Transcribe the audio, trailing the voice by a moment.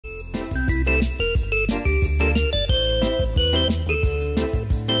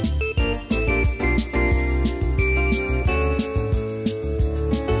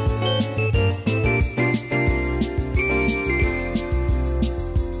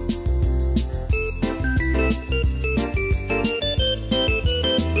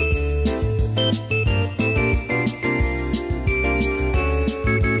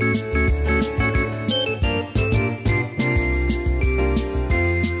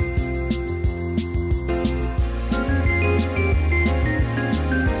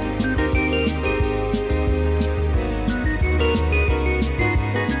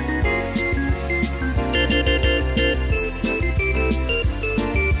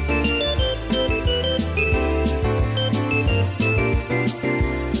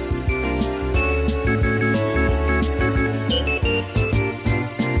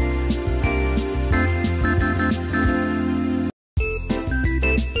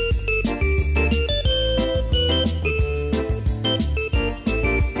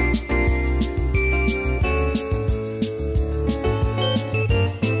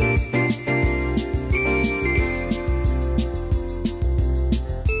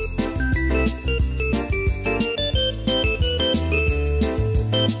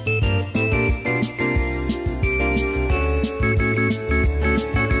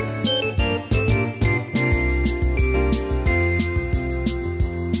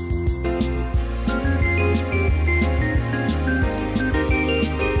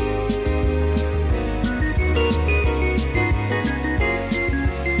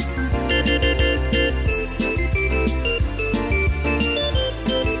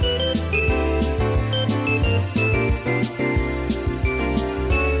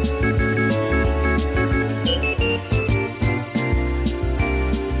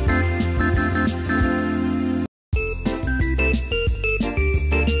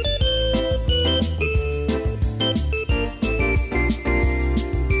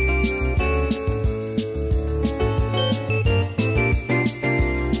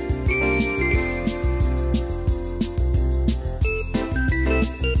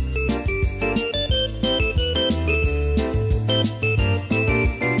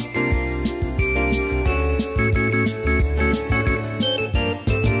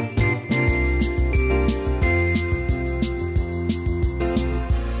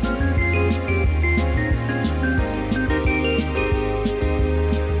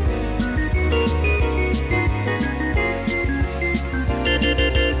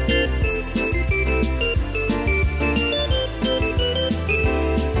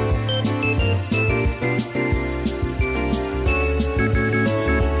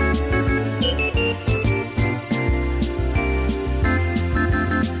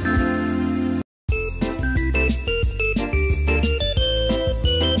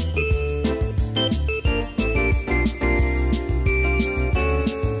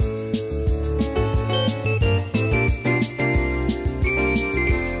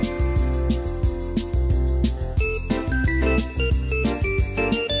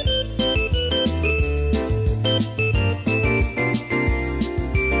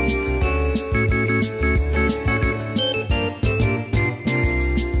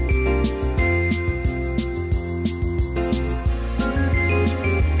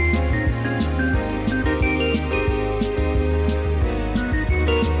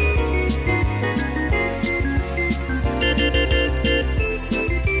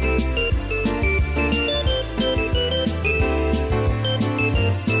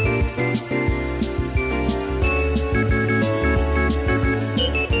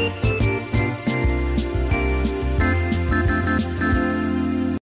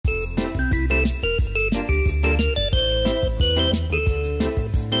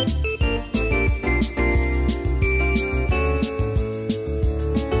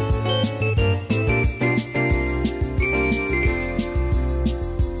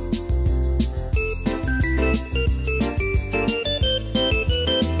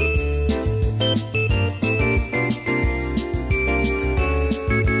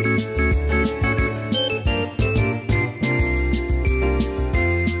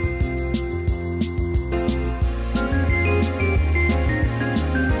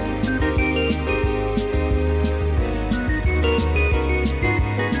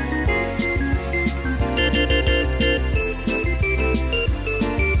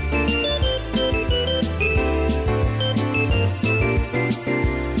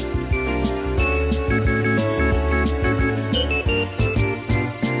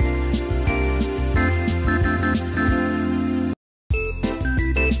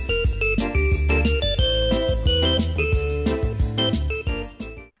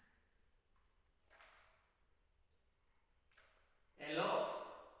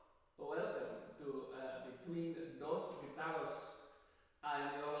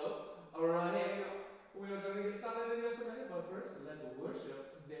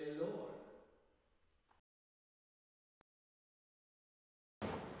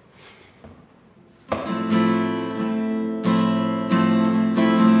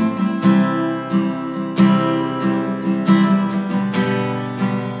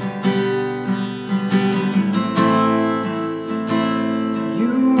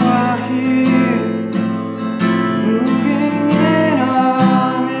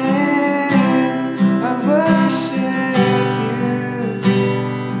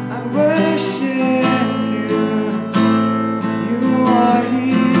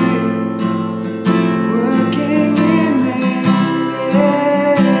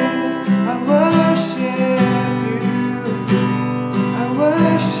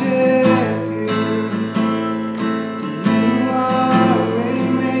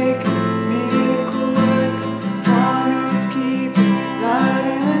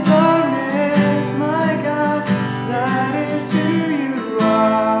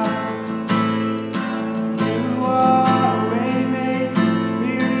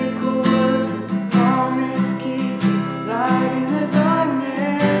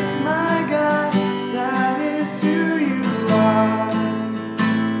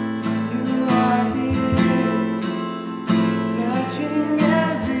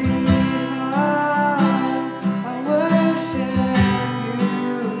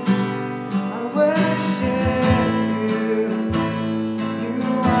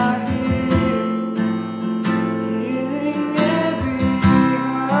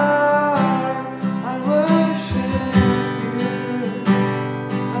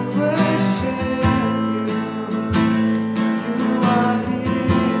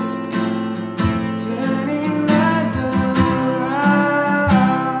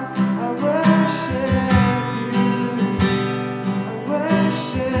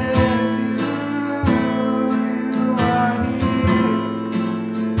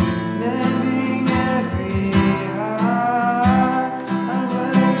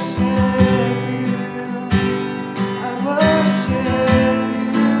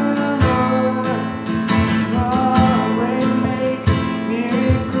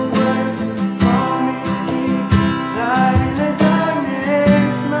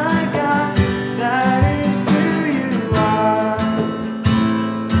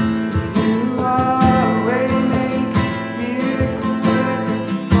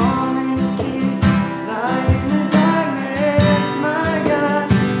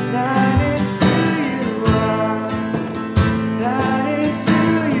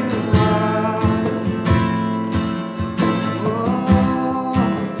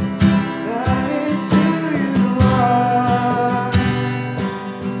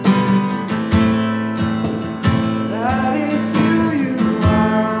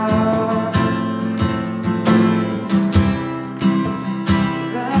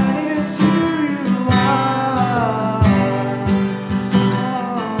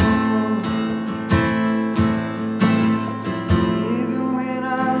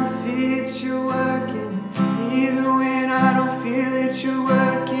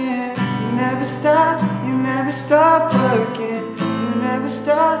working. You never stop working. You never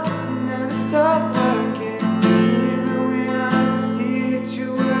stop working. Even when I don't see it,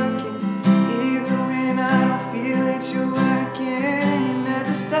 you're working. Even when I don't feel it, you're working. You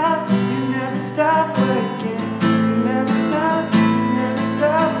never stop working. You never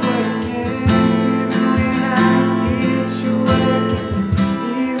stop working. Even when I don't see it, you're working.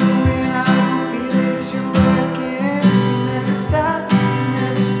 Even when I don't feel it, you're working. You never stop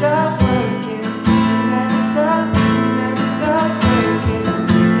working. You never stop working.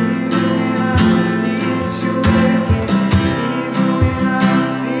 Even when I don't see it, you're working. Even when I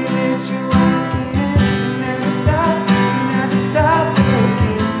don't feel it, you're working. You never stop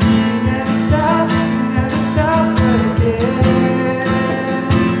working. You never stop working.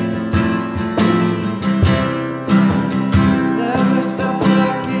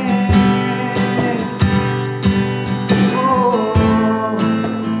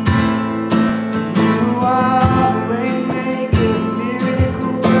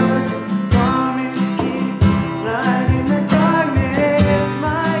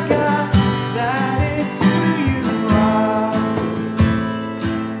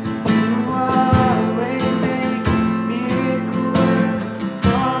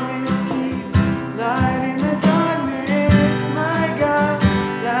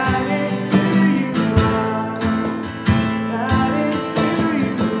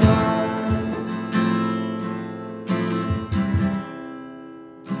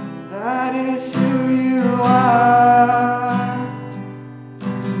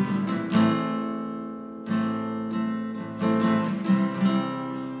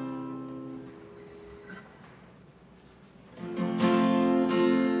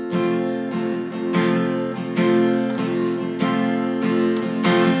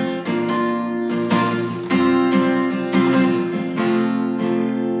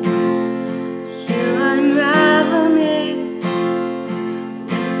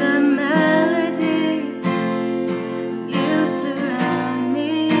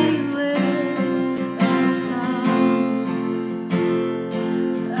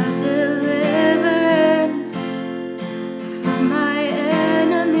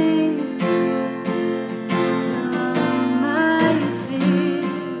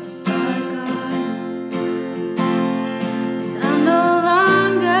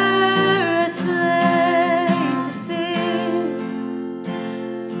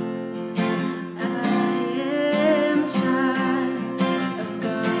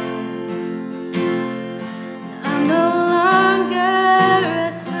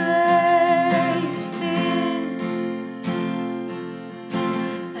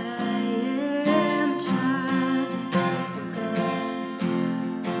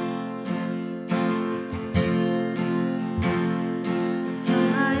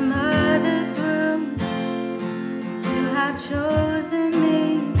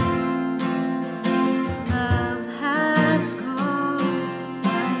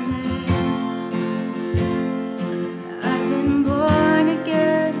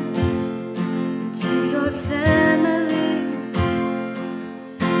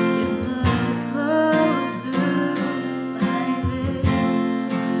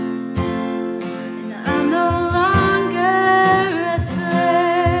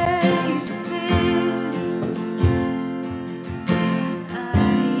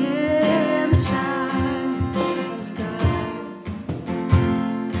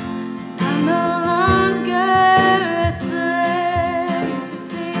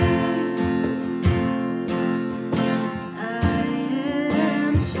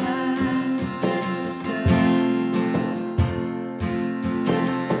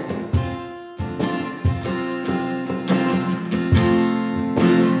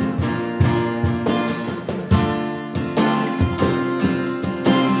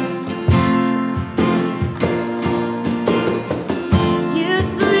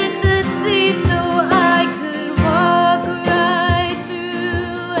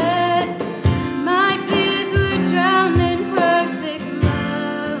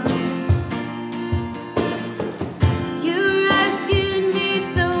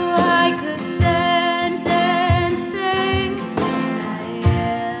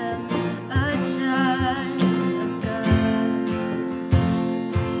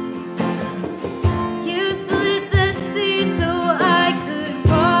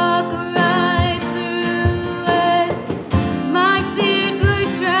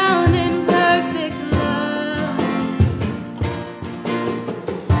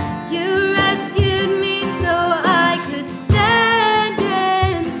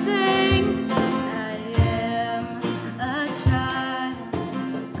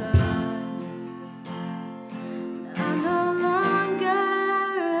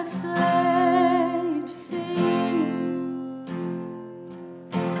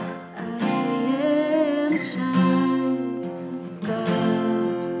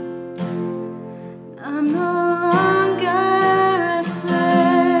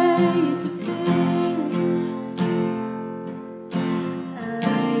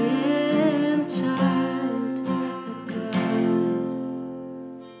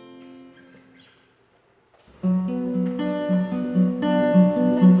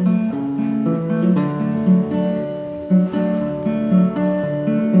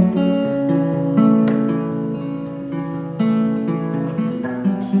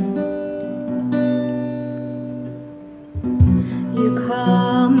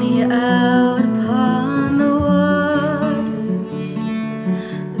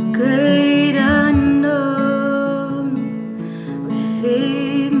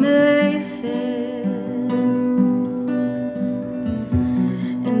 feet may fail,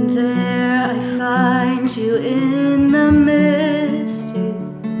 and there I find you in the mystery,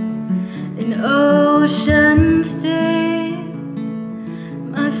 in ocean's deep.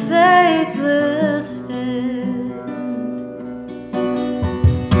 My faith will stand,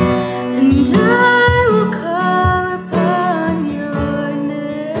 and I will call upon your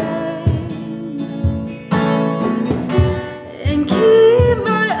name, and keep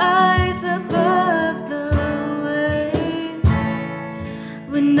my eyes above the waves.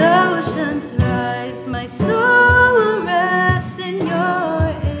 When oceans rise, my soul will rest in your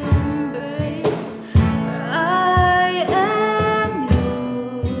embrace, for I am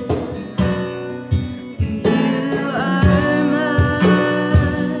yours, and you are mine.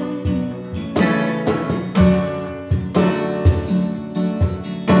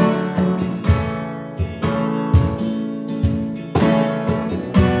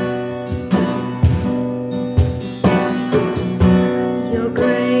 Your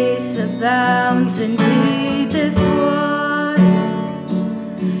grace abounds in deepest waters.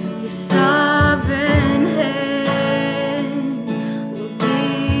 Your sovereign hand will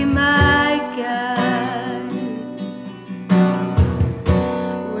be my guide.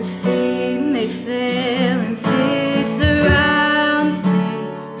 Where feet may fail and fear surrounds me,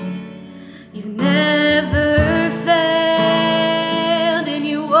 you've never failed, and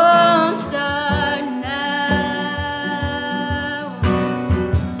you won't start now.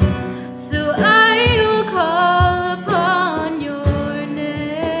 So I will call upon your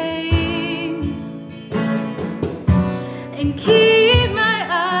names, and keep my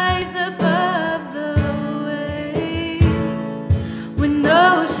eyes above the waves. When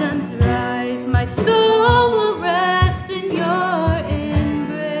oceans rise, my soul will rest in your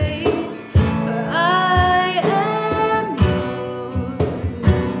embrace, for I am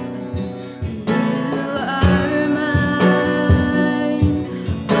yours, and you are mine.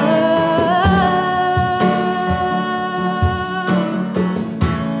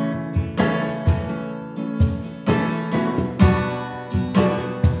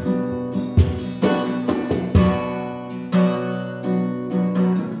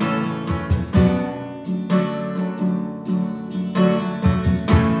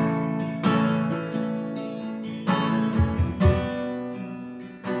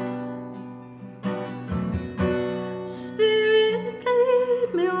 Spirit, lead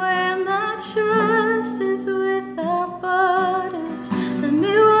me where my trust is without borders. Let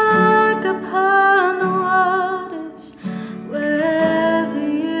me walk upon the waters wherever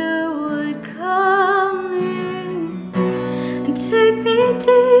you would call me, and take me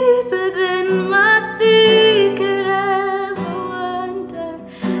deeper than my feet could ever wander,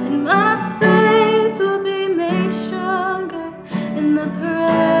 and my faith will be made stronger in the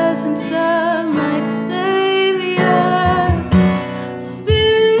presence of my Savior.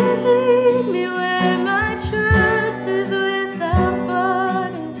 Spirit, lead me where my trust is without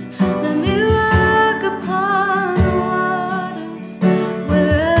borders. Let me walk upon the waters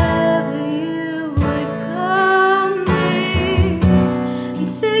wherever you would call me, and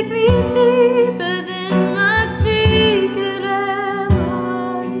take me deeper than my feet could ever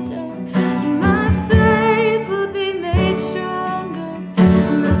wander, and my faith will be made stronger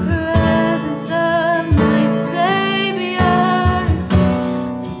in the presence of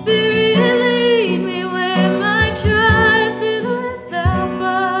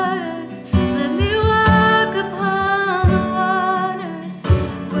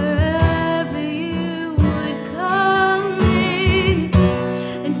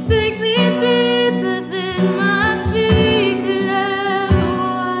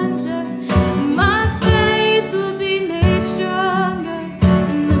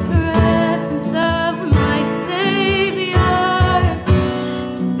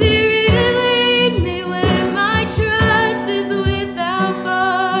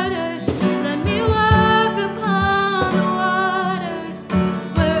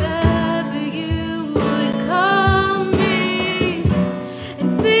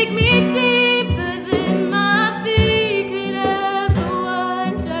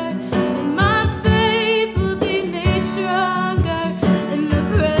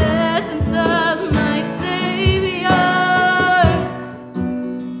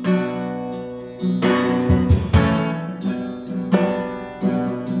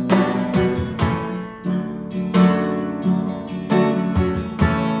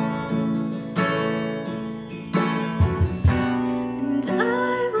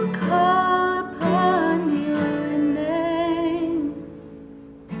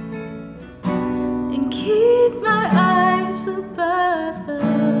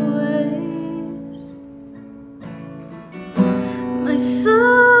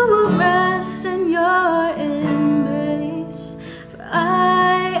soul will rest in your embrace, for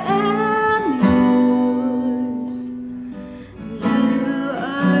I am yours, you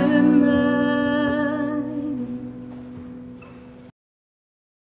are mine.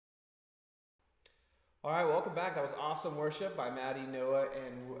 All right, welcome back. That was awesome worship by Mady, Noah,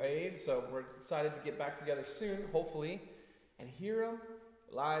 and Wade. So we're excited to get back together soon, hopefully, and hear them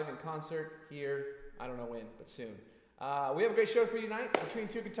live in concert here. I don't know when, but soon. We have a great show for you tonight. Between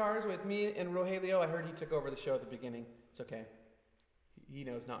two guitars with me and Rogelio. I heard he took over the show at the beginning. It's okay. He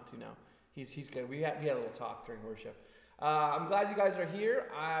knows not to now. He's good. We had a little talk during worship. I'm glad you guys are here.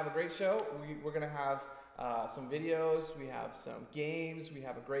 I have a great show. We're going to have some videos. We have some games. We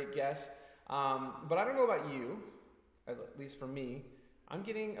have a great guest. But I don't know about you, at least for me. I'm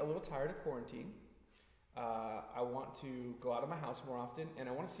getting a little tired of quarantine. I want to go out of my house more often, and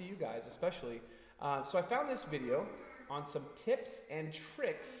I want to see you guys especially. So I found this video on some tips and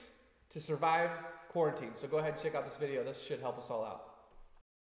tricks to survive quarantine. So go ahead and check out this video. This should help us all out.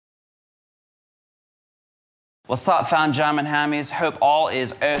 What's up, fam jam and hammies? Hope all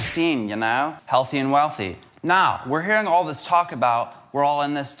is Osteen, you know? Healthy and wealthy. Now, we're hearing all this talk about we're all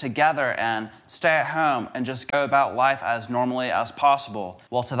in this together and stay at home and just go about life as normally as possible.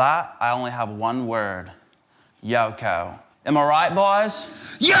 Well, to that, I only have one word. YOKO. Am I right, boys?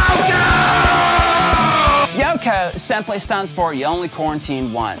 YOKO! YOKO simply stands for you only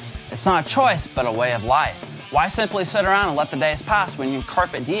quarantine once. It's not a choice, but a way of life. Why simply sit around and let the days pass when you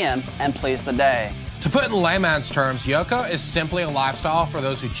carpe diem and please the day? To put it in layman's terms, YOKO is simply a lifestyle for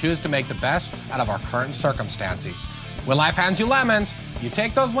those who choose to make the best out of our current circumstances. When life hands you lemons, you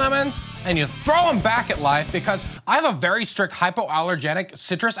take those lemons and you throw them back at life, because I have a very strict hypoallergenic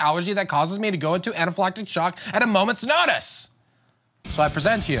citrus allergy that causes me to go into anaphylactic shock at a moment's notice. So I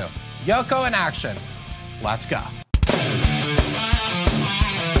present to you YOKO in action. Let's go.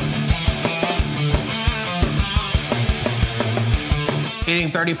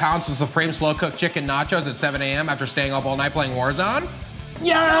 Eating 30 pounds of Supreme slow-cooked chicken nachos at 7 a.m. after staying up all night playing Warzone?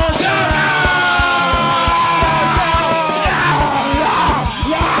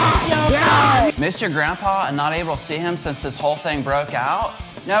 Missed your grandpa and not able to see him since this whole thing broke out?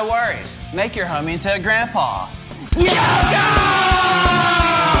 No worries. Make your homie into a grandpa. YOKO!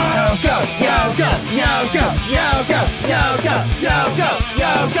 YOKO! YOKO! YOKO! YOKO! YOKO! YOKO!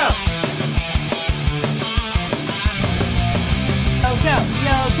 YOKO!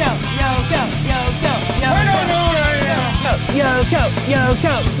 YOKO! YOKO! YOKO! YOKO!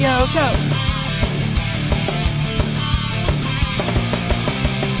 YOKO! YOKO!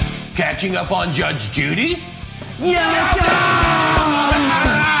 Catching up on Judge Judy? YOKO!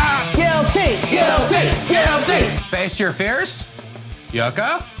 Guilty! Guilty! Guilty! Face your fears?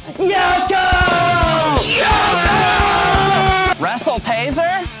 YOKO? YOKO! YOKO! Wrestle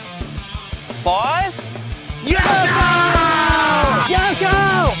taser? Boys? YOKO!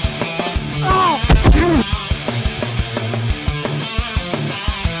 YOKO! Oh!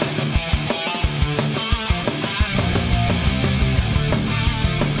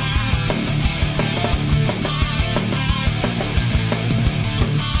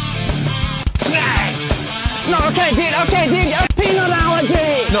 No, okay, dude, peanut allergy!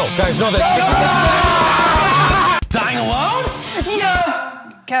 No, guys, no, that. Dying alone?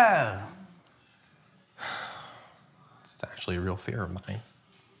 YOKO! It's actually a real fear of mine.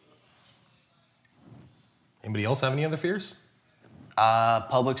 Anybody else have any other fears?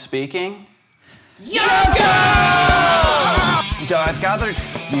 Public speaking? YOKO! So I've gathered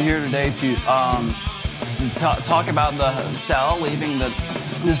you here today to talk about the cell leaving the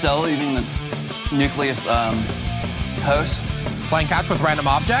nucleus host. Playing catch with random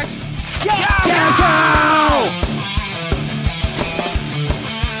objects? YOKO!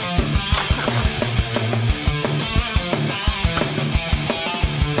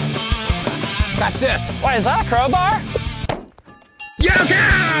 Catch this. Wait, is that a crowbar?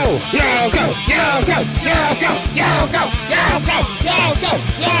 YOKO! YOKO! YOKO! YOKO! YOKO! YOKO! YOKO!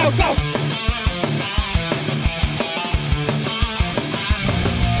 YOKO!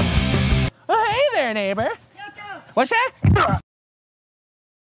 Oh, hey there, neighbor. What's that?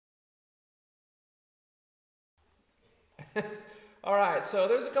 All right, so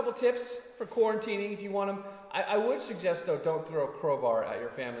there's a couple tips for quarantining if you want them. I would suggest, though, don't throw a crowbar at your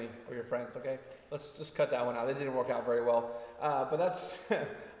family or your friends, okay? Let's just cut that one out. It didn't work out very well. But that's,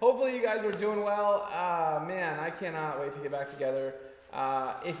 hopefully you guys are doing well. Man, I cannot wait to get back together.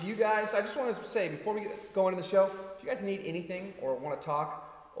 If you guys, I just want to say, before we go into the show, if you guys need anything or want to talk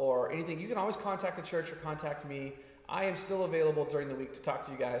or anything, you can always contact the church or contact me. I am still available during the week to talk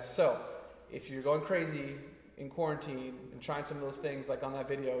to you guys. So if you're going crazy in quarantine and trying some of those things like on that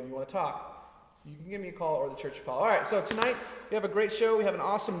video and you want to talk, you can give me a call or the church a call. All right, so tonight we have a great show. We have an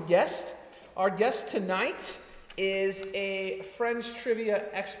awesome guest. Our guest tonight is a French trivia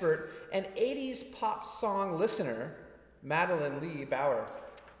expert and 80s pop song listener, Mady Bauer.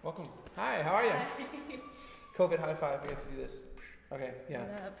 Welcome. Hi, how are you? COVID high five, we have to do this. Okay, yeah.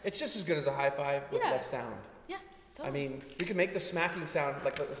 It's just as good as a high five with less sound. Yeah, totally. I mean, we can make the smacking sound,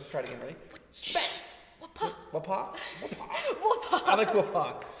 like, let's just try it again, ready? Smack! Whoop-pa. Whoop-pa? Whoop-pa. I like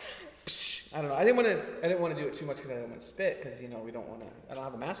whoop-pa. I don't know. I didn't want to do it too much because I didn't want to spit because, you know, we don't want to, I don't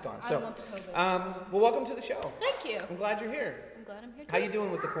have a mask on. I So, don't want the COVID. well, welcome to the show. Thank you. I'm glad you're here. I'm glad I'm here too. How you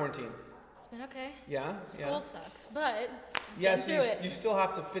doing with the quarantine? It's been okay. Yeah? School sucks, but Yeah, getting so through it. you still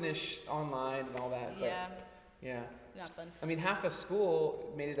have to finish online and all that. But yeah. Not fun. I mean, half of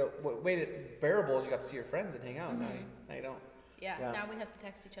school what made it bearable is you got to see your friends and hang out. Now you don't. Yeah, Yeah. now we have to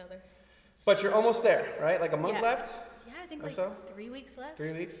text each other. But you're almost there, right? Like a month Yeah. left? Yeah, I think Or like so? 3 weeks left.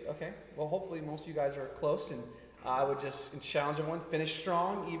 3 weeks? Okay. Well, hopefully most of you guys are close, and I would just challenge everyone, finish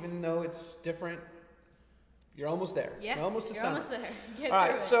strong, even though it's different. You're almost there. Yeah, You're almost to you're summer. almost there. Get All right,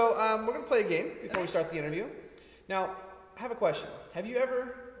 through it. so we're going to play a game before we start the interview. Now, I have a question. Have you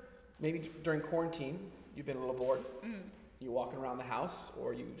ever, maybe during quarantine, you've been a little bored? You're walking around the house,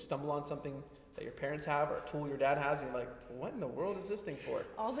 or you stumble on something that your parents have or a tool your dad has, and you're like, what in the world is this thing for?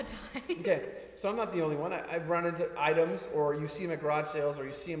 All the time. Okay, so I'm not the only one. I've run into items, or you see them at garage sales, or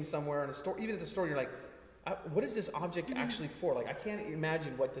you see them somewhere in a store, even at the store, you're like, what is this object actually for? Like, I can't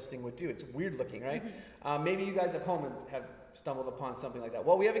imagine what this thing would do. It's weird looking, right? Maybe you guys at home have stumbled upon something like that.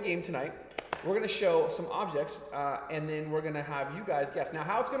 Well, we have a game tonight. We're going to show some objects, and then we're going to have you guys guess. Now,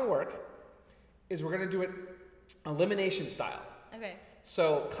 how it's going to work is we're going to do it elimination style. Okay.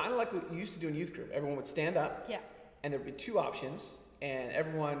 So, kind of like what we used to do in youth group. Everyone would stand up, Yeah. and there'd be two options, and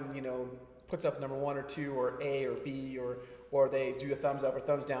everyone, you know, puts up number 1 or 2 or A or B, or they do a thumbs up or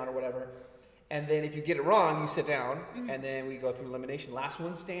thumbs down or whatever. And then if you get it wrong, you sit down, and then we go through elimination. Last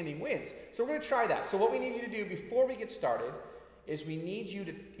one standing wins. So we're going to try that. So what we need you to do before we get started is we need you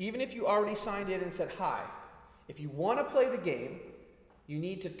to, even if you already signed in and said hi, if you want to play the game, you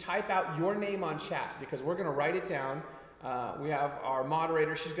need to type out your name on chat, because we're going to write it down. We have our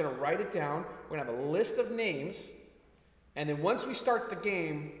moderator. She's going to write it down. We're going to have a list of names. And then once we start the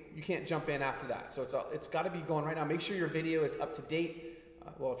game, you can't jump in after that. So it's got to be going right now. Make sure your video is up to date.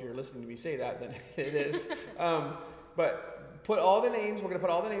 Well, if you're listening to me say that, then it is. But put all the names. We're going to put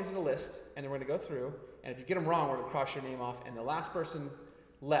all the names in the list, and then we're going to go through. And if you get them wrong, we're going to cross your name off, and the last person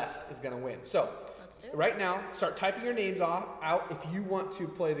left is going to win. So Let's do it. right now, start typing your names out if you want to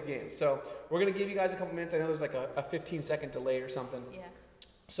play the game. So we're going to give you guys a couple minutes. I know there's like a 15-second delay or something. Yeah.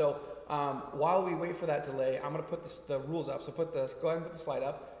 So while we wait for that delay, I'm going to put the rules up. So go ahead and put the slide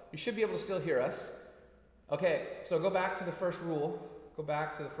up. You should be able to still hear us. Okay, so go back to the first rule. Go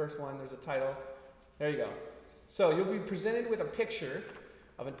back to the first one. There's a title. There you go. So you'll be presented with a picture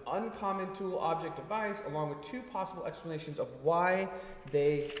of an uncommon tool, object, device, along with 2 possible explanations of why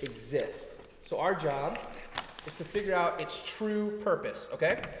they exist. So our job is to figure out its true purpose,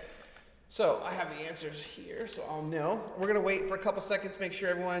 okay? So I have the answers here, so I'll know. We're going to wait for a couple seconds, make sure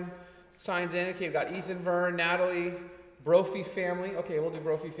everyone signs in. Okay, we've got Ethan, Vern, Natalie, Brophy family. Okay, we'll do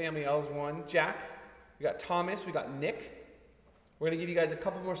Brophy family. L's one. Jack. We got Thomas. We got Nick. We're going to give you guys a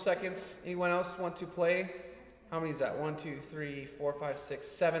couple more seconds. Anyone else want to play? How many is that? 1, 2, 3, 4, 5, 6,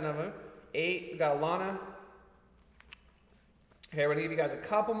 7 of them. 8. We got Alana. Okay, we're going to give you guys a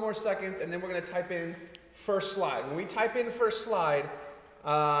couple more seconds, and then we're going to type in first slide. When we type in first slide,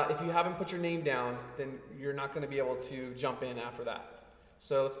 if you haven't put your name down, then you're not going to be able to jump in after that.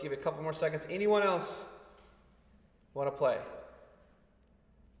 So let's give it a couple more seconds. Anyone else want to play?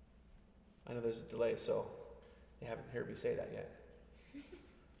 I know there's a delay, so they haven't heard me say that yet.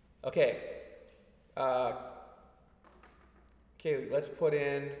 Okay. Kaylee, let's put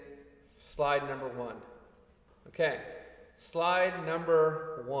in slide number 1. Okay. Slide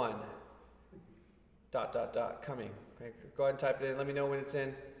number 1. ... coming. Okay, go ahead and type it in. Let me know when it's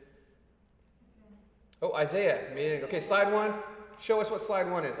in. Oh, Isaiah made it. Okay, slide 1. Show us what slide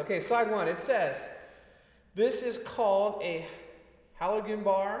 1 is. Okay, slide 1. It says, this is called a halogen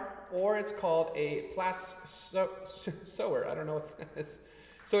bar, or it's called a Platts sewer. I don't know what that is.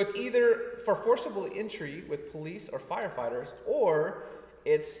 So it's either for forcible entry with police or firefighters, or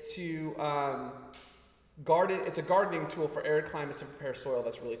it's to garden. It's a gardening tool for arid climates to prepare soil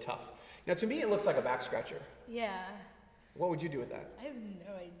that's really tough. Now, to me, it looks like a back scratcher. Yeah. What would you do with that? I have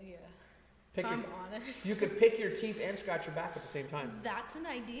no idea. Pick if your, I'm honest. You could pick your teeth and scratch your back at the same time. That's an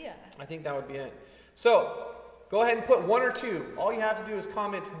idea. I think that would be it. So go ahead and put 1 or 2. All you have to do is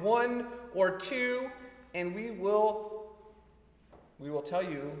comment 1 or 2. and we will tell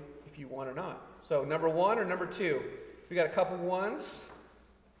you if you won or not. So number 1 or number 2? We got a couple ones.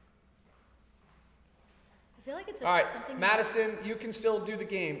 I feel like it's All right, something. Madison, you can still do the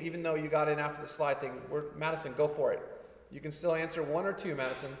game, even though you got in after the slide thing. Madison, go for it. You can still answer 1 or 2,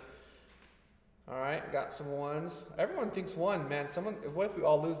 Madison. All right, got some ones. Everyone thinks 1, man. What if we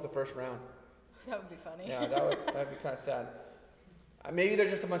all lose the first round? That would be funny. Yeah, that'd be kind of sad. Maybe they're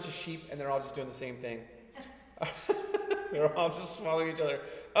just a bunch of sheep and they're all just doing the same thing. They're all just swallowing each other.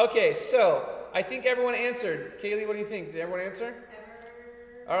 Okay, so I think everyone answered. Kaylee, what do you think? Did everyone answer?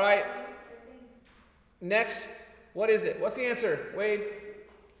 All right. Next, what is it? What's the answer? Wade?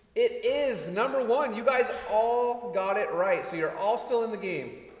 It is number 1. You guys all got it right, so you're all still in the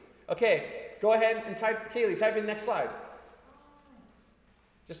game. Okay, go ahead and Kaylee, type in next slide.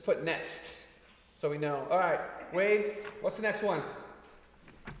 Just put next, so we know. All right, Wade, what's the next one?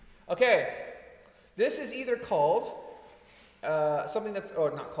 Okay, this is either called something that's,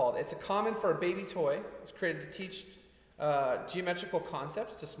 not called. It's a common for a baby toy. It's created to teach geometrical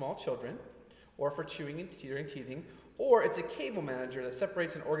concepts to small children, or for chewing and teething, or it's a cable manager that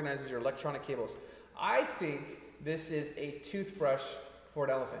separates and organizes your electronic cables. I think this is a toothbrush for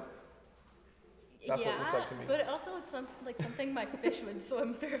an elephant. That's what it looks like to me. But it also looks like something my fish would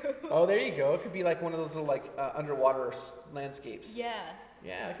swim through. Oh, there you go. It could be like one of those little underwater landscapes. Yeah.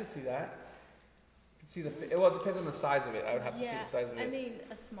 Yeah, I can see that. I can see well, it depends on the size of it. I would have to see the size of it. I mean,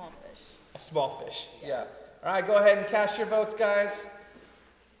 a small fish. A small fish, yeah. All right, go ahead and cast your votes, guys.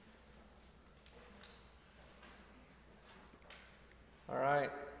 All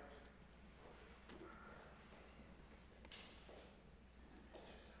right.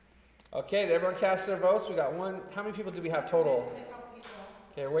 Okay, did everyone cast their votes? We got one. How many people do we have total?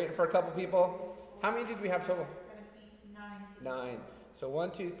 Okay, we're waiting for a couple people. How many did we have total? 9. So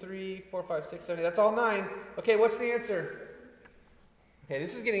 1, 2, 3, 4, 5, 6, 7, 8. That's all 9. Okay, what's the answer? Okay,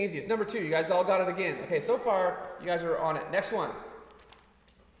 this is getting easy. It's number 2. You guys all got it again. Okay, so far, you guys are on it. Next one.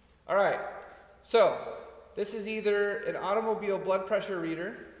 All right. So, this is either an automobile blood pressure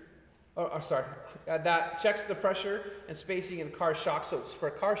reader, that checks the pressure and spacing in car shocks, so it's for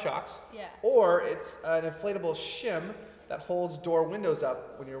car shocks. Yeah. Or it's an inflatable shim that holds door windows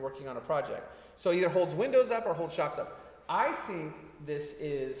up when you're working on a project. So either holds windows up or holds shocks up. I think this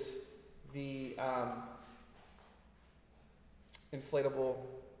is the inflatable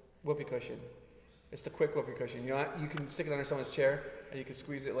whoopee cushion. It's the quick whoopee cushion. You know, you can stick it under someone's chair and you can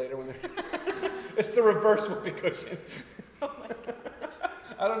squeeze it later when they're. It's the reverse whoopee cushion. Oh my gosh.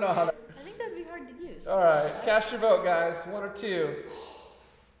 I don't know how to. I think that'd be hard to use. All right, cast your vote, guys. 1 or 2.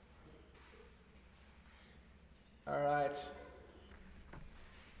 All right.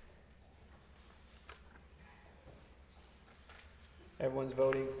 Everyone's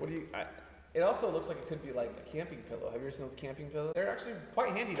voting. What do you? It also looks like it could be like a camping pillow. Have you ever seen those camping pillows? They're actually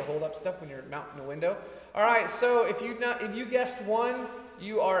quite handy to hold up stuff when you're mounting a window. All right, so if you guessed 1,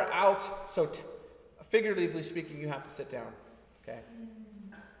 you are out. So figuratively speaking, you have to sit down. Okay.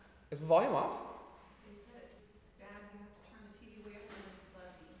 Is the volume off? They said it's bad. You have to turn the TV away from it. It's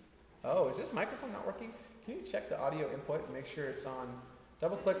buzzy. Oh, is this microphone not working? Can you check the audio input and make sure it's on?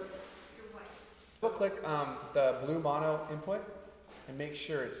 Double click the blue mono input and make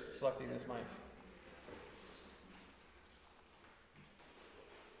sure it's selecting this mic.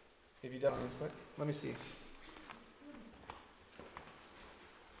 Have you done input? Let me see.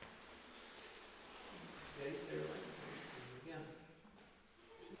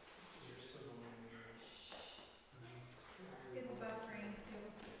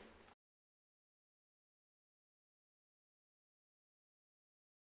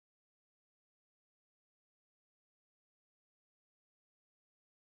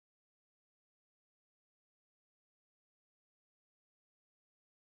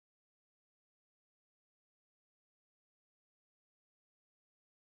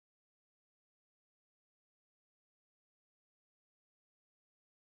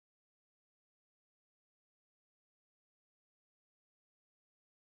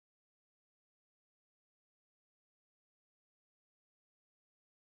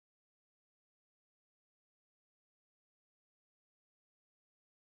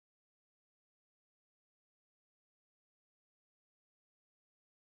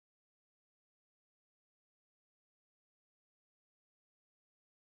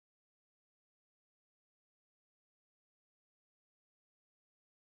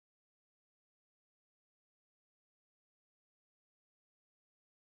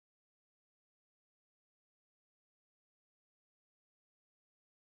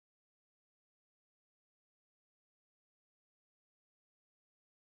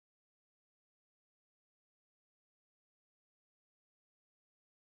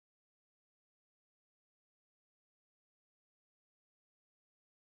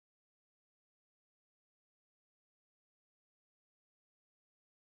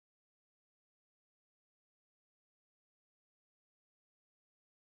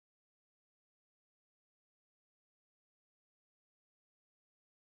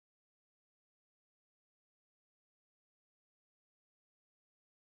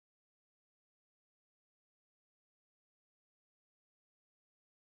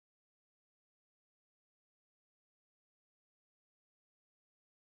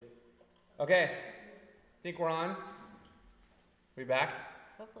 Okay. Think we're on? We back?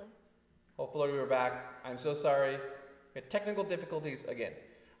 Hopefully. Hopefully we're back. I'm so sorry. We had technical difficulties again.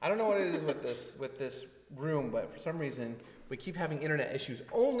 I don't know what it is with this room, but for some reason we keep having internet issues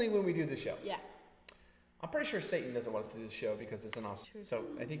only when we do the show. Yeah. I'm pretty sure Satan doesn't want us to do the show because it's an awesome. So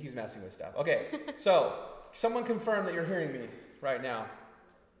I think he's messing with stuff. Okay, so someone confirm that you're hearing me right now.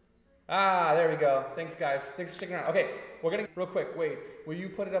 Ah, there we go. Thanks, guys. Thanks for sticking around. Okay, we're gonna real quick. Wait, will you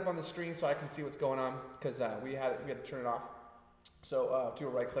put it up on the screen so I can see what's going on? Because we had to turn it off. So do a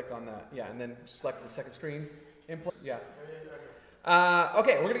right click on that. Yeah, and then select the second screen. Input. Yeah.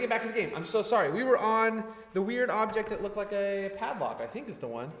 Okay, we're gonna get back to the game. I'm so sorry. We were on the weird object that looked like a padlock. I think is the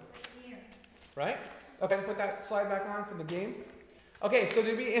one. Right? Okay, put that slide back on from the game. Okay, so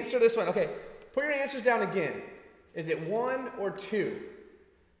did we answer this one? Okay, put your answers down again. Is it 1 or 2?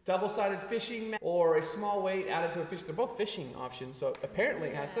 Double-sided fishing or a small weight added to a fish? They're both fishing options, so apparently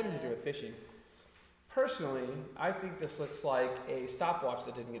it has something to do with fishing. Personally, I think this looks like a stopwatch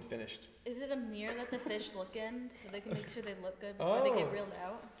that didn't get finished. Is it a mirror that the fish look in so they can make sure they look good before they get reeled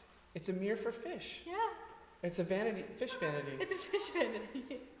out? It's a mirror for fish. Yeah. It's a vanity, fish vanity. It's a fish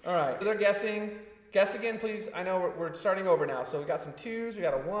vanity. All right, so they're guessing. Guess again, please. I know we're starting over now. So we got some 2s, we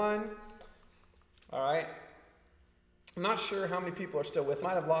got a 1. All right. I'm not sure how many people are still with me.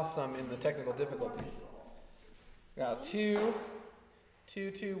 Might have lost some in the technical difficulties. We got a 2,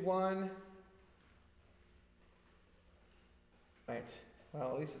 2, 2, 1. Right.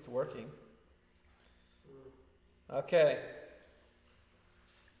 Well, at least it's working. Okay.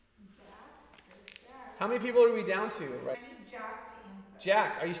 How many people are we down to? Right. I need Jack to answer.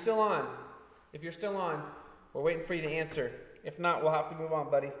 Jack, are you still on? If you're still on, we're waiting for you to answer. If not, we'll have to move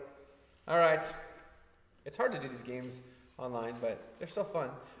on, buddy. All right. It's hard to do these games online, but they're still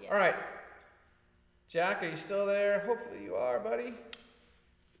fun. Yeah. All right. Jack, are you still there? Hopefully you are, buddy.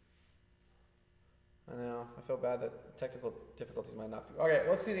 I know. I feel bad that technical difficulties might not be. Okay,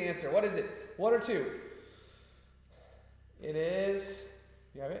 let's see the answer. What is it? 1 or 2? It is.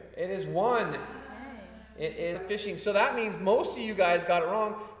 You have it? It is 1. Okay. It is fishing. So that means most of you guys got it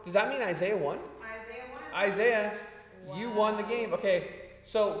wrong. Does that mean Isaiah won? Isaiah won. Isaiah, you won the game. Okay,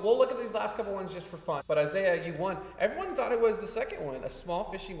 so we'll look at these last couple ones just for fun. But Isaiah, you won. Everyone thought it was the second one, a small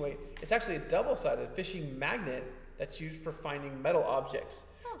fishing weight. It's actually a double-sided fishing magnet that's used for finding metal objects.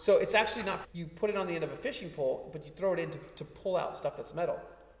 So it's actually not, you put it on the end of a fishing pole, but you throw it in to pull out stuff that's metal.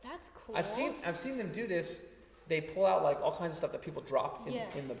 That's cool. I've seen them do this. They pull out like all kinds of stuff that people drop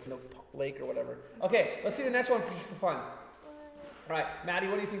in the lake or whatever. Okay, let's see the next one just for fun. All right, Maddie,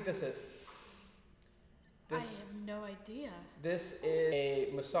 what do you think this is? I have no idea. This is a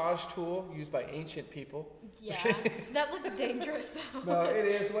massage tool used by ancient people. Yeah, that looks dangerous though. No, it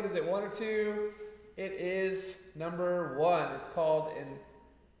is. What is it? 1 or 2? It is number 1. It's called an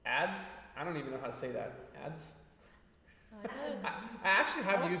ads. I don't even know how to say that. Ads. I actually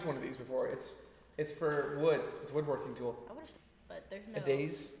have used one of these before. It's for wood. It's a woodworking tool. I would have, but there's no.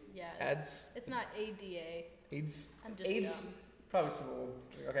 Days. Yeah. Ads. It's not ADA. AIDS. I'm just AIDS. dumb. Probably some old.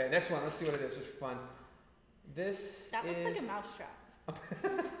 Okay, next one. Let's see what it is. Just for fun. That looks like a mousetrap.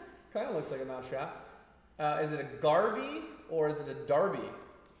 Kind of looks like a mousetrap. Is it a Garby or is it a Darby?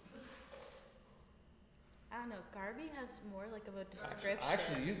 I don't know. Garby has more like of a description. I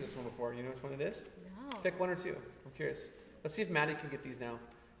actually used this one before. You know which one it is? No. Pick 1 or 2. I'm curious. Let's see if Maddie can get these now.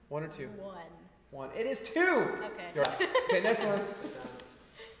 1 or 2? 1. It is 2. Okay. You're right. Okay, next one.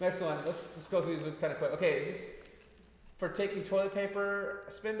 Next one. Let's go through these kind of quick. Okay, is this for taking toilet paper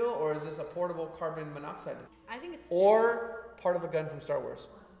spindle, or is this a portable carbon monoxide? I think it's 2. Or part of a gun from Star Wars.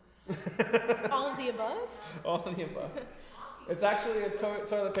 All of the above? All of the above. It's actually a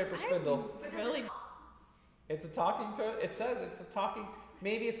toilet paper spindle. Really? It's a talking toilet. It says it's a talking.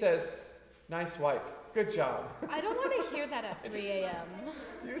 Maybe it says, "Nice wipe. Good job." I don't want to hear that at 3 a.m.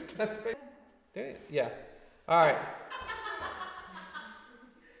 Use that space. Yeah. All right.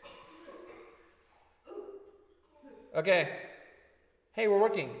 Okay. Hey, we're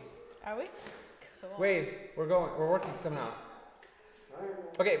working. Are we? Cool. Wade, we're working somehow.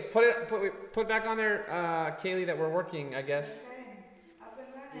 Okay, put it back on there, Kaylee, that we're working, I guess. Up and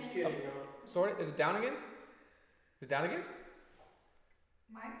running. Just kidding. Sorry, is it down again? Is it down again?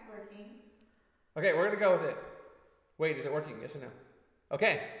 Mine's working. Okay, we're gonna go with it. Wait, is it working? Yes or no?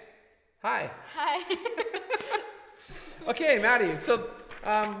 Okay. Hi. Hi. Okay, Maddie. So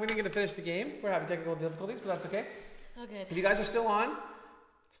we didn't get to finish the game. We're having technical difficulties, but that's okay. Oh, good. If you guys are still on,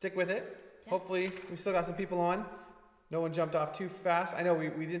 stick with it. Yeah. Hopefully, we still got some people on. No one jumped off too fast. I know we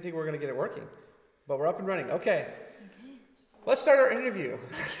didn't think we were gonna get it working, but we're up and running. Okay. Let's start our interview.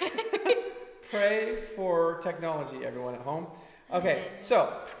 Pray for technology, everyone at home. Okay,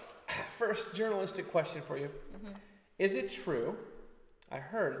 so first journalistic question for you. Is it true, I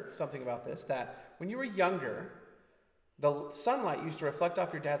heard something about this, that when you were younger, the sunlight used to reflect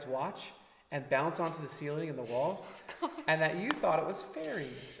off your dad's watch and bounce onto the ceiling and the walls, and that you thought it was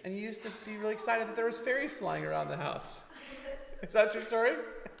fairies, and you used to be really excited that there was fairies flying around the house. Is that your story?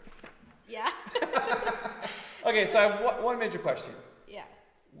 Yeah. Okay, so I have one major question. Yeah.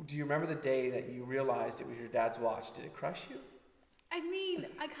 Do you remember the day that you realized it was your dad's watch? Did it crush you? I mean,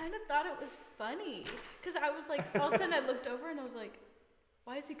 I kind of thought it was funny. Because I was like, all of a sudden I looked over and I was like,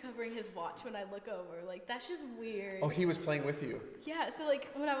 why is he covering his watch when I look over? Like, that's just weird. Oh, he was playing with you. Yeah, so like,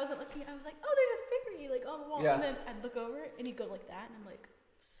 when I wasn't looking, I was like, oh, there's a fairy, like, on the wall. Yeah. And then I'd look over and he'd go like that, and I'm like,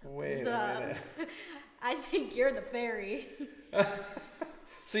 Wait a minute. I think you're the fairy.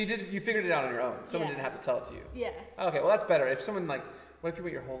 So you figured it out on your own. Someone Yeah. didn't have to tell it to you. Yeah. Okay, well that's better. If someone like, what if you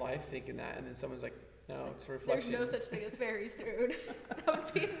went your whole life thinking that, and then someone's like, no, it's a reflection. There's no such thing as fairies, dude. That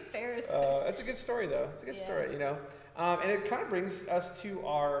would be embarrassing. That's a good story, though. It's a good story, you know. And it kind of brings us to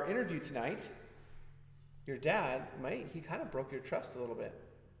our interview tonight. Your dad, he kind of broke your trust a little bit.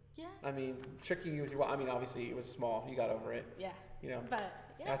 Yeah. I mean, tricking you with your. I mean, obviously it was small. You got over it. Yeah. You know. But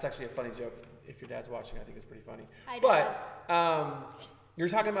yeah. That's actually a funny joke. If your dad's watching, I think it's pretty funny. Hi, Dad.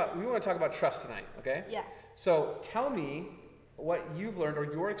 But we want to talk about trust tonight, okay? Yeah. So tell me what you've learned or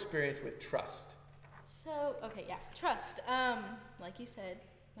your experience with trust. So, okay, yeah, trust. Like you said,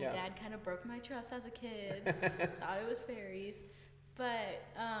 my dad kind of broke my trust as a kid. Thought it was fairies. But,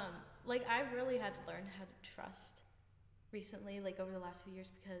 like, I've really had to learn how to trust recently, like, over the last few years,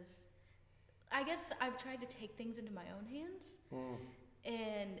 because I guess I've tried to take things into my own hands.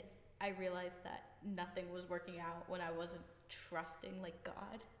 And I realized that nothing was working out when I wasn't trusting, like,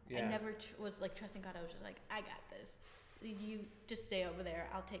 God. Yeah. I never was, like, trusting God. I was just like, I got this. You just stay over there.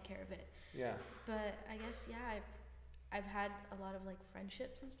 I'll take care of it. Yeah. But I guess, yeah, I've had a lot of, like,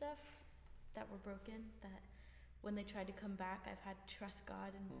 friendships and stuff that were broken, that when they tried to come back, I've had to trust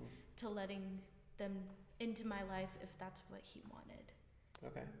God and to letting them into my life if that's what he wanted.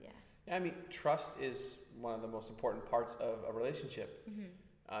 Okay. Yeah. Yeah, I mean, trust is one of the most important parts of a relationship.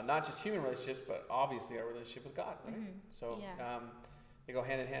 Not just human relationships, but obviously our relationship with God, right? So they go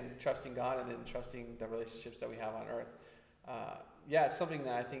hand in hand, trusting God and then trusting the relationships that we have on earth. Yeah, it's something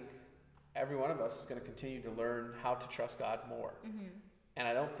that I think every one of us is going to continue to learn how to trust God more. And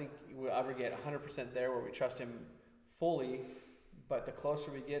I don't think we'll ever get 100% there where we trust him fully, but the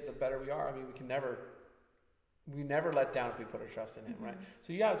closer we get, the better we are. I mean, we never let down if we put our trust in him, right?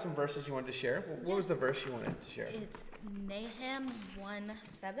 So you have some verses you wanted to share. What was the verse you wanted to share? It's Nahum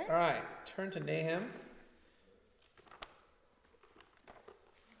 1:7. All right, turn to Nahum.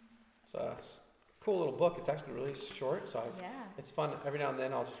 It's a cool little book. It's actually really short, so it's fun. Every now and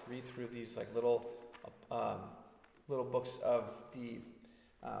then I'll just read through these like little books of the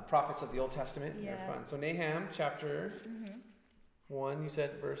prophets of the Old Testament. Yeah. They're fun. So Nahum chapter 1, you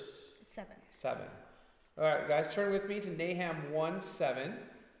said verse 7. All right, guys, turn with me to Nahum 1:7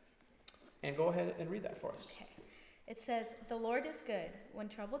 and go ahead and read that for us. Okay. It says, "The Lord is good. When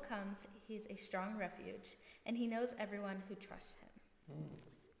trouble comes, he's a strong refuge, and he knows everyone who trusts him."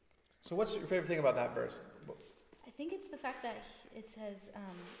 So what's your favorite thing about that verse? I think it's the fact that it says,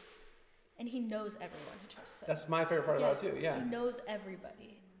 and he knows everyone who trusts him. That's my favorite part about it too, yeah. He knows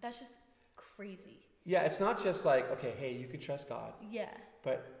everybody. That's just crazy. Yeah, it's not just like, okay, hey, you can trust God. Yeah.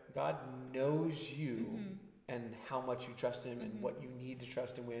 But God knows you and how much you trust him and what you need to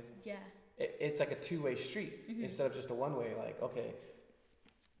trust him with. Yeah. It's like a two-way street instead of just a one-way. Like, okay,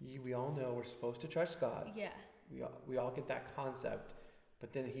 we all know we're supposed to trust God. Yeah. We all get that concept.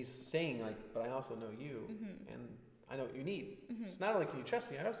 But then he's saying, like, but I also know you and I know what you need. So not only can you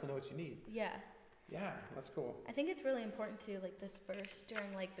trust me, I also know what you need. Yeah. Yeah, that's cool. I think it's really important too, like this verse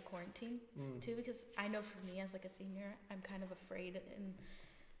during like the quarantine too, because I know for me as like a senior, I'm kind of afraid and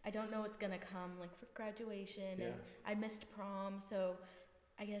I don't know what's gonna come like for graduation and I missed prom, so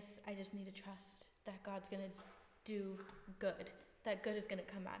I guess I just need to trust that God's gonna do good, that good is gonna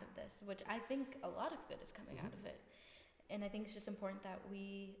come out of this, which I think a lot of good is coming out of it. And I think it's just important that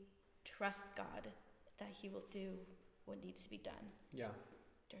we trust God, that he will do what needs to be done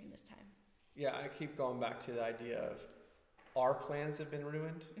during this time. Yeah, I keep going back to the idea of our plans have been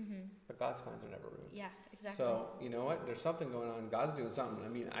ruined, but God's plans are never ruined. Yeah, exactly. So, you know what? There's something going on. God's doing something. I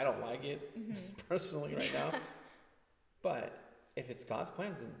mean, I don't like it personally right now. But if it's God's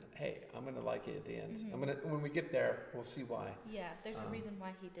plans, then hey, I'm going to like it at the end. When we get there, we'll see why. Yeah, there's a reason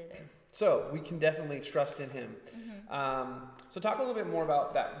why he did it. So we can definitely trust in him. So talk a little bit more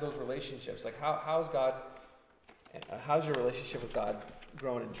about those relationships. Like how's your relationship with God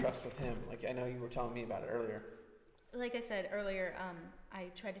grown in trust with him? Like I know you were telling me about it earlier. Like I said earlier, I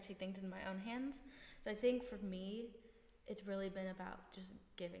try to take things in my own hands. So I think for me, it's really been about just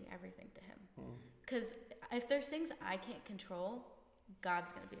giving everything to him. Because if there's things I can't control,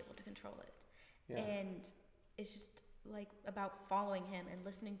 God's going to be able to control it. Yeah. And it's just like about following him and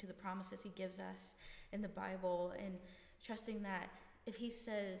listening to the promises he gives us in the Bible, and trusting that if he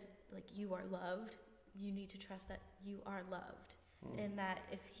says, like, you are loved, you need to trust that you are loved. And that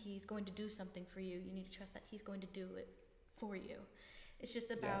if he's going to do something for you, you need to trust that he's going to do it for you. It's just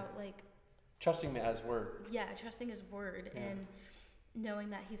about like trusting him at his word. Yeah, trusting his word and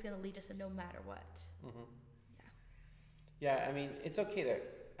knowing that he's going to lead us in no matter what. Yeah, I mean, it's okay to,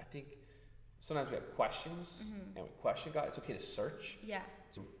 I think sometimes we have questions and we question God. It's okay to search. Yeah.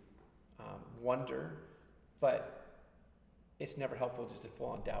 To wonder, but it's never helpful just to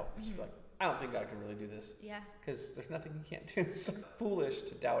fall in doubt. Just like, I don't think God can really do this. Yeah. Because there's nothing he can't do. It's so foolish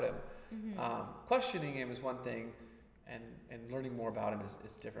to doubt him. Questioning him is one thing, and learning more about him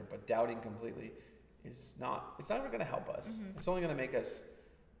is different. But doubting completely is not. It's never going to help us. It's only going to make us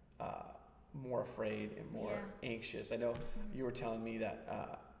more afraid and more anxious. I know you were telling me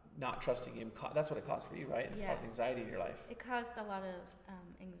that not trusting him. That's what it caused for you, right? It caused anxiety in your life. It caused a lot of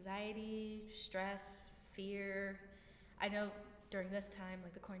anxiety, stress, fear. I know. During this time,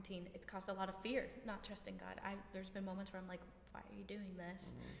 like the quarantine, it's caused a lot of fear, not trusting God. There's been moments where I'm like, why are you doing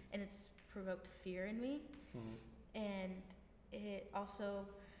this? And it's provoked fear in me. And it also,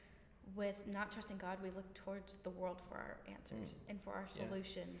 with not trusting God, we look towards the world for our answers and for our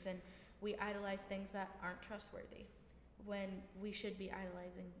solutions. And we idolize things that aren't trustworthy when we should be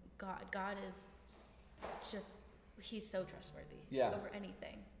idolizing God. God is just, he's so trustworthy over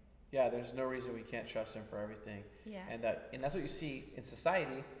anything. Yeah, there's no reason we can't trust him for everything. Yeah. And that's what you see in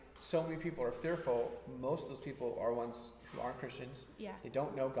society. So many people are fearful. Most of those people are ones who aren't Christians. Yeah. They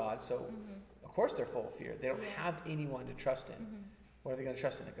don't know God, so of course they're full of fear. They don't have anyone to trust in. What are they going to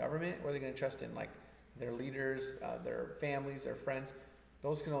trust in? The government? What are they going to trust in? Like their leaders, their families, their friends?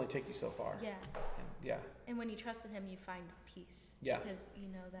 Those can only take you so far. Yeah. And when you trust in him, you find peace. Yeah. Because you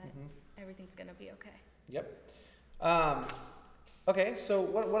know that everything's going to be okay. Yep. Okay, so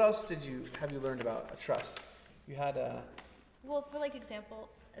what else have you learned about trust? You had Well, for like example,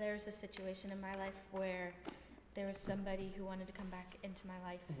 there was a situation in my life where there was somebody who wanted to come back into my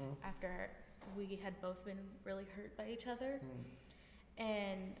life after we had both been really hurt by each other.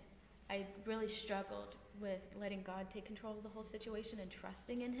 And I really struggled with letting God take control of the whole situation and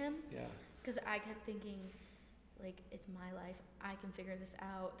trusting in him. Yeah. Because I kept thinking, like, it's my life. I can figure this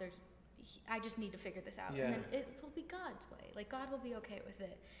out. I just need to figure this out. Yeah. And then it will be God's way. Like, God will be okay with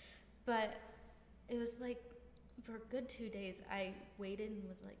it. But it was like, for a good 2 days, I waited and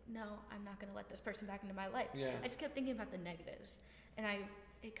was like, no, I'm not going to let this person back into my life. Yeah. I just kept thinking about the negatives. And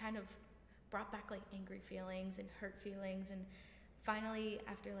it kind of brought back, like, angry feelings and hurt feelings. And finally,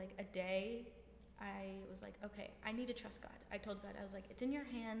 after, like, a day, I was like, okay, I need to trust God. I told God, I was like, it's in your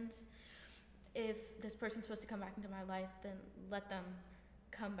hands. If this person's supposed to come back into my life, then let them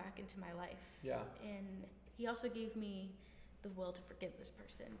come back into my life. Yeah. And he also gave me the will to forgive this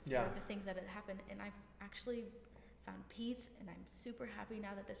person for the things that had happened. And I've actually found peace, and I'm super happy now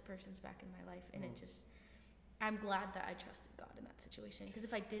that this person's back in my life. And I'm glad that I trusted God in that situation. Because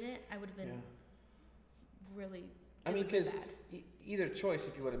if I didn't, I would have been really. I mean, because either choice,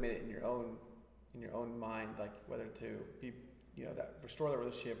 if you would have made it in your own mind, like whether to be, that restore the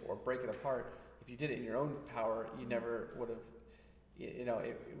relationship or break it apart, if you did it in your own power, you never would have.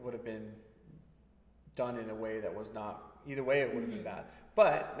 It would have been done in a way that was not, either way it would have been bad.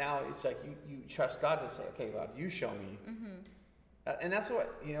 But now it's like you trust God to say, okay, God, you show me. And that's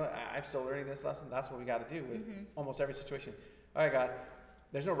what, I'm still learning this lesson. That's what we got to do with almost every situation. All right, God,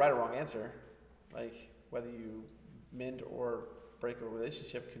 there's no right or wrong answer. Like whether you mend or break a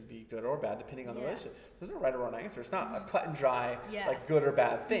relationship can be good or bad depending on the relationship. There's no right or wrong answer. It's not a cut and dry, like good or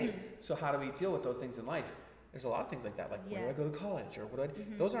bad thing. So how do we deal with those things in life? There's a lot of things like that, like where do I go to college, or what do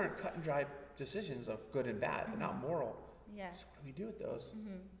I? Those aren't cut and dry decisions of good and bad. They're not moral. Yeah. So what do we do with those?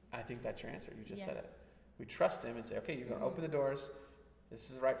 I think that's your answer. You just said it. We trust him and say, okay, you're going to open the doors.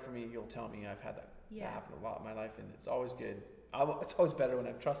 This is right for me. You'll tell me. I've had that happen a lot in my life, and it's always good. It's always better when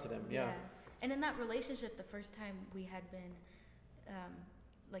I've trusted him. Yeah. And in that relationship, the first time we had been,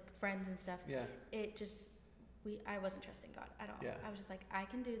 like friends and stuff. Yeah. It just I wasn't trusting God at all. Yeah. I was just like, I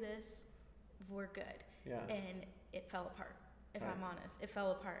can do this. We're good. Yeah. And it fell apart, if I'm honest. It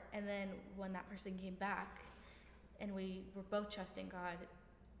fell apart. And then when that person came back and we were both trusting God,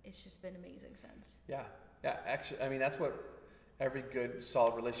 it's just been amazing since. Yeah. Yeah. Actually, I mean, that's what every good,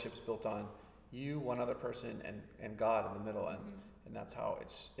 solid relationship is built on. You, one other person, and God in the middle. And that's how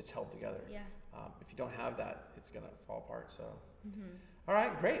it's held together. Yeah. If you don't have that, it's going to fall apart. So All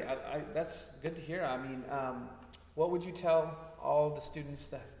right, great. That's good to hear. I mean, what would you tell all the students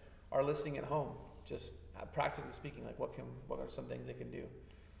that are listening at home, just practically speaking, like what are some things they can do?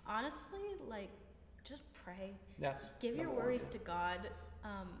 Honestly, like, just pray. Yes. Give your worries to God.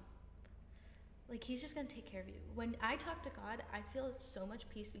 Like, he's just going to take care of you. When I talk to God, I feel so much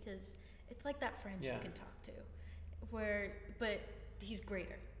peace because it's like that friend you can talk to. But he's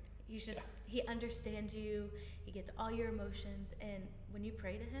greater. He's just, he understands you. He gets all your emotions. And when you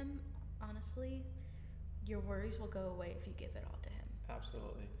pray to him, honestly, your worries will go away if you give it all to him.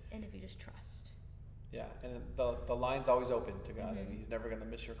 Absolutely. And if you just trust. Yeah, and the line's always open to God. I mean, he's never going to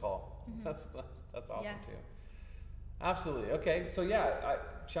miss your call. That's awesome too. Absolutely. Okay, so I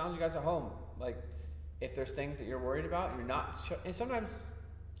challenge you guys at home. Like, if there's things that you're worried about, you're not, and sometimes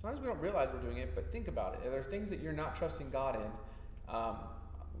we don't realize we're doing it, but think about it. If there's things that you're not trusting God in,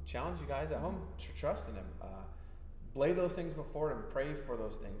 challenge you guys at home to trust in him. Lay those things before him, pray for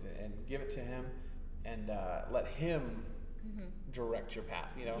those things, and give it to him, and let him direct your path.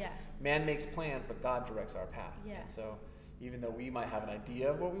 You know, man makes plans, but God directs our path. Yeah. And so even though we might have an idea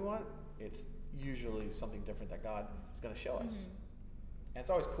of what we want, it's usually something different that God is going to show us. And it's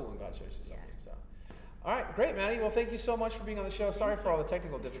always cool when God shows you something. So, all right, great, Mady. Well, thank you so much for being on the show. Sorry for all the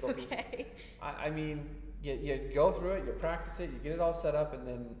technical difficulties. Okay. I mean, you go through it, you practice it, you get it all set up, and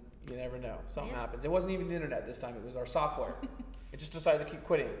then you never know. Something happens. It wasn't even the internet this time. It was our software. It just decided to keep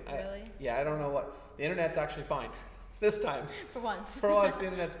quitting. Really? I don't know what. The internet's actually fine this time. For once. For once, the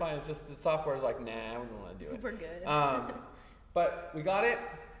internet's fine. It's just the software is like, nah, we don't want to do it. We're good. But we got it.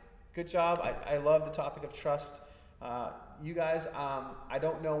 Good job. I love the topic of trust. You guys, I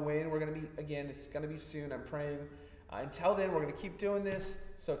don't know when we're going to meet again. It's going to be soon. I'm praying. Until then, we're going to keep doing this.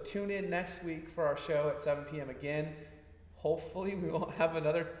 So tune in next week for our show at 7 p.m. again. Hopefully, we won't have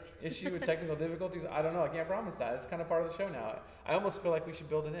another issue with technical difficulties. I don't know. I can't promise that. It's kind of part of the show now. I almost feel like we should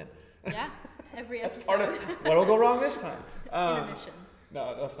build it in. Yeah, every That's episode. part of what'll go wrong this time. Intermission.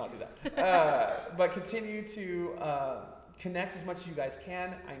 No, let's not do that. But continue to connect as much as you guys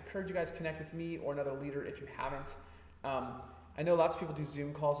can. I encourage you guys to connect with me or another leader if you haven't. I know lots of people do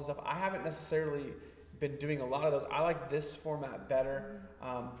Zoom calls and stuff. I haven't necessarily been doing a lot of those. I like this format better.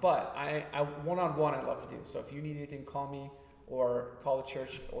 But I one-on-one I love to do. So if you need anything, call me or call the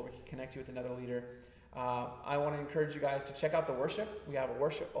church, or we can connect you with another leader. I want to encourage you guys to check out the worship. We have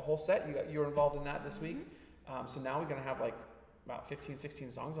a whole set. You were involved in that this week. So now we're going to have like about 15,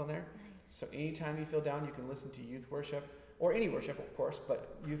 16 songs on there. Nice. So anytime you feel down, you can listen to youth worship, or any worship, of course,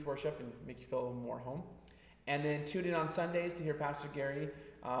 but youth worship, and make you feel a little more home. And then tune in on Sundays to hear Pastor Gary.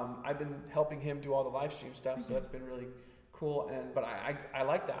 I've been helping him do all the live stream stuff, so that's been really cool. But I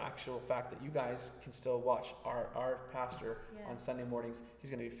like the actual fact that you guys can still watch our pastor on Sunday mornings. He's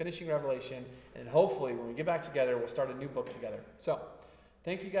going to be finishing Revelation, and hopefully when we get back together, we'll start a new book together. So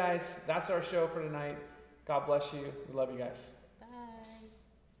thank you guys. That's our show for tonight. God bless you. We love you guys.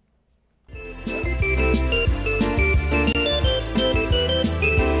 Bye.